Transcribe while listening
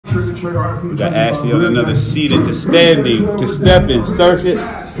We got Ashley on another seated to standing to stepping circuit.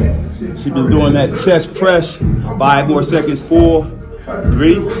 She's been doing that chest press. 5 more seconds. 4,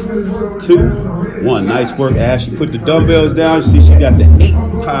 3, 2, 1. Nice work, Ashley. Put the dumbbells down. See, she got the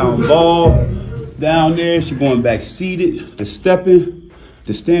 8-pound ball down there. She's going back seated to stepping,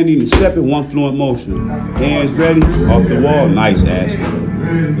 to standing to stepping. 1 fluent motion. Hands ready. Off the wall. Nice, Ashley.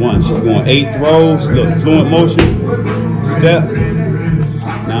 1. She's going 8 throws. Look, fluent motion. Step.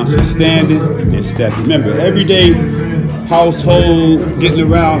 Now she's standing and stepping. Remember, everyday household, getting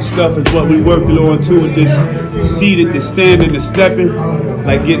around stuff is what we're working on too, with this seated, this standing, this stepping,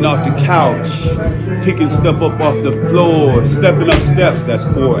 like getting off the couch, picking stuff up off the floor, stepping up steps. That's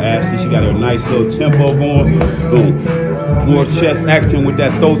 4, Ashley. She got her nice little tempo going. Boom. More chest action with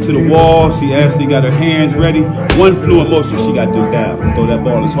that throw to the wall. She actually got her hands ready. 1 fluent motion she got to do down. Throw that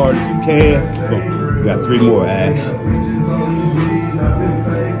ball as hard as you can. Boom. We got 3 more, Ash.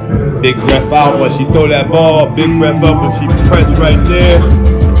 Big breath out when she throw that ball. Big breath up when she press right there.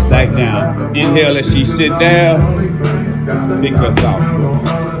 Back down. Inhale as she sit down. Big breath out.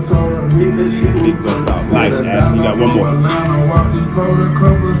 Big breath out. Nice, Ash. You got 1 more.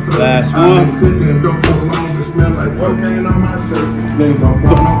 Last one.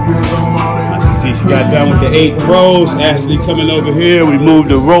 I see she got down with the 8 throws. Ashley coming over here. We moved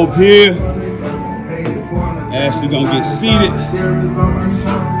the rope here. Ashley gonna get seated.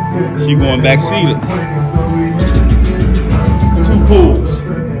 She going back seated. 2 pulls,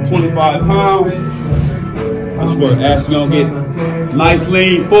 25 pounds. That's where Ashley gonna get nice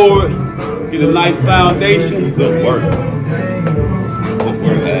lean forward, get a nice foundation. Good work. Good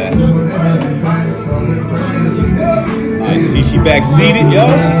work, Ash. I see she back seated, yo.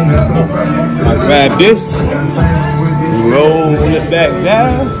 I grab this, roll it back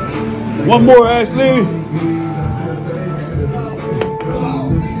down. 1 more, Ashley.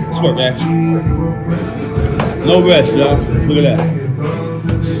 Work, Ash. No rest, y'all. Look at that.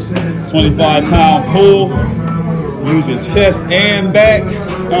 25-pound pull. Using chest and back.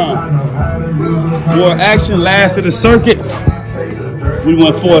 More action. Last of the circuit. We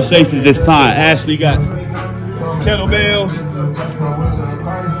went 4 chases this time. Ashley got kettlebells.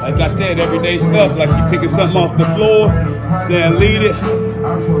 Like I said, everyday stuff. Like she picking something off the floor. Stand lead it.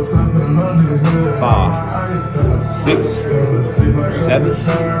 5, 6, 7,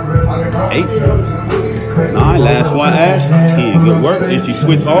 8, 9. Last one, Ash. 10. Good work. Did she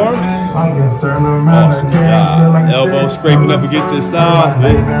switch arms? Awesome job. Elbow scraping up against the side.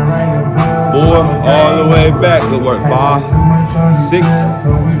 4. All the way back. Good work. 5, 6,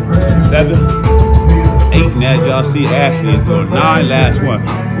 7, 8. And as y'all see, Ashley into 9. Last one.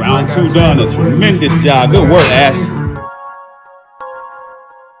 Round 2 done. A tremendous job. Good work, Ash.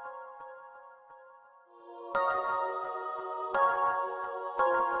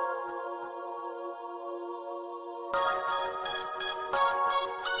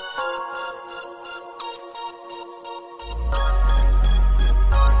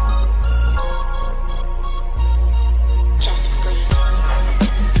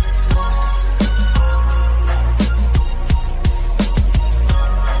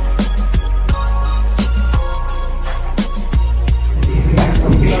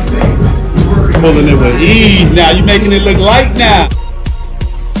 Pulling it with ease now. You making it look light now.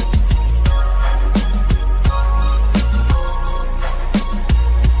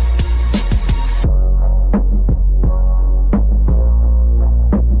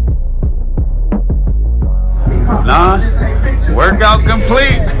 Workout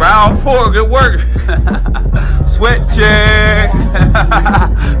complete. Round 4. Good work. Sweat check.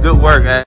 Good work, man.